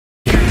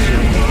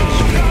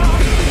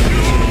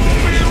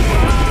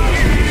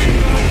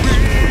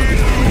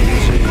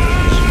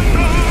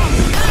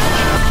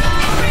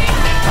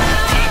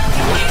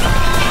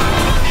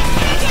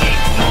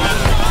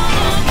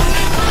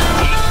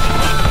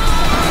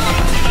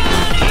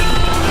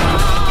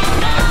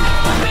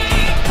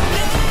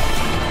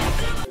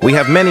We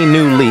have many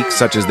new leaks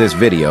such as this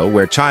video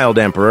where Child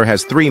Emperor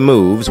has 3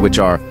 moves which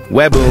are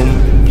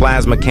Weboom,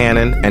 Plasma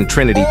Cannon, and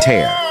Trinity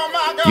Tear.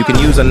 You can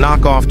use a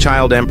knockoff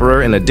Child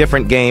Emperor in a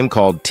different game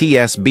called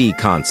Tsbg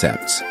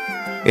Concepts.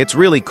 It's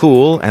really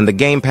cool and the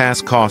Game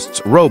Pass costs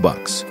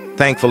Robux.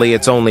 Thankfully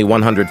it's only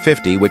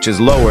 150, which is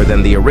lower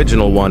than the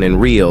original one in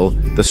Real,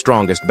 the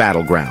strongest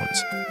Battlegrounds.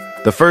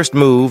 The first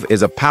move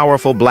is a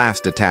powerful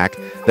blast attack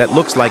that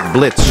looks like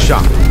Blitz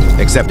Shot,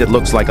 except it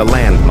looks like a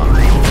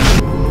landmine.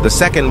 The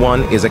second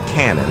one is a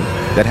cannon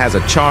that has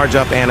a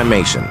charge-up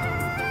animation.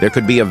 There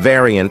could be a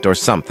variant or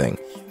something.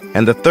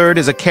 And the third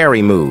is a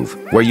carry move,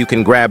 where you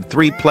can grab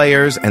 3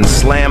 players and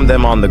slam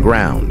them on the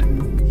ground.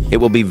 It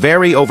will be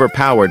very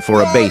overpowered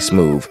for a base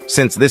move,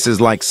 since this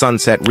is like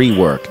Sunset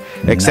rework,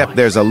 except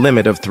there's a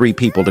limit of 3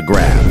 people to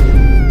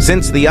grab.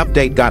 Since the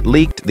update got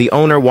leaked, the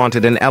owner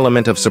wanted an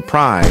element of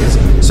surprise,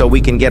 so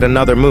we can get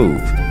another move,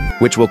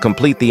 which will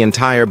complete the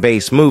entire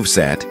base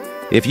moveset.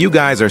 If you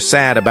guys are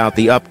sad about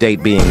the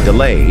update being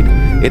delayed,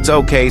 it's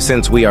okay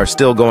since we are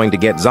still going to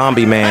get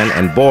ZOMBIEMAN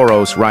and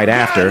Boros right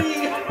after.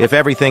 If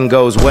everything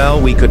goes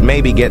well, we could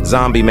maybe get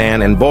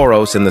ZOMBIEMAN and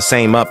Boros in the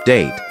same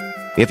update.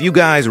 If you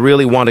guys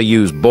really want to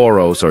use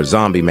Boros or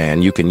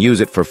ZOMBIEMAN, you can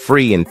use it for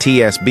free in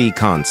Tsbg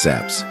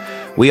Concepts.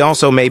 We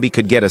also maybe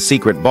could get a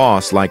secret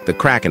boss like the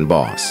Kraken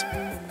boss.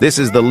 This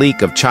is the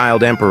leak of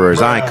Child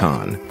Emperor's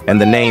icon, and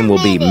the name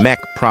will be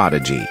Mech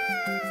Prodigy.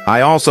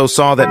 I also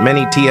saw that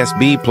many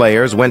Tsbg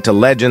players went to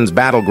Legends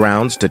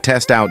Battlegrounds to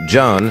test out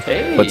Jun,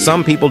 but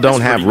some people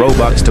don't have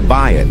Robux to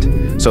buy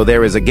it. So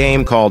there is a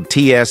game called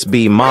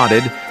Tsbg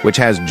Modded, which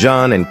has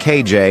Jun and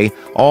KJ.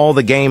 All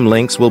the game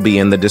links will be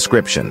in the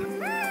description.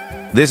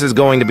 This is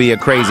going to be a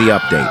crazy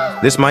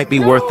update. This might be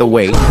worth the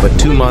wait, but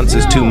 2 months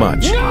is too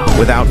much.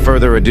 Without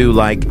further ado,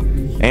 like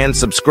and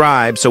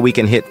subscribe so we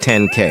can hit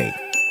 10K.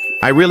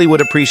 I really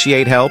would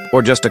appreciate help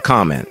or just a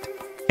comment.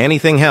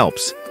 Anything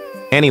helps.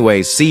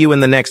 Anyways, see you in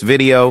the next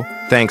video.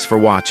 Thanks for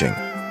watching.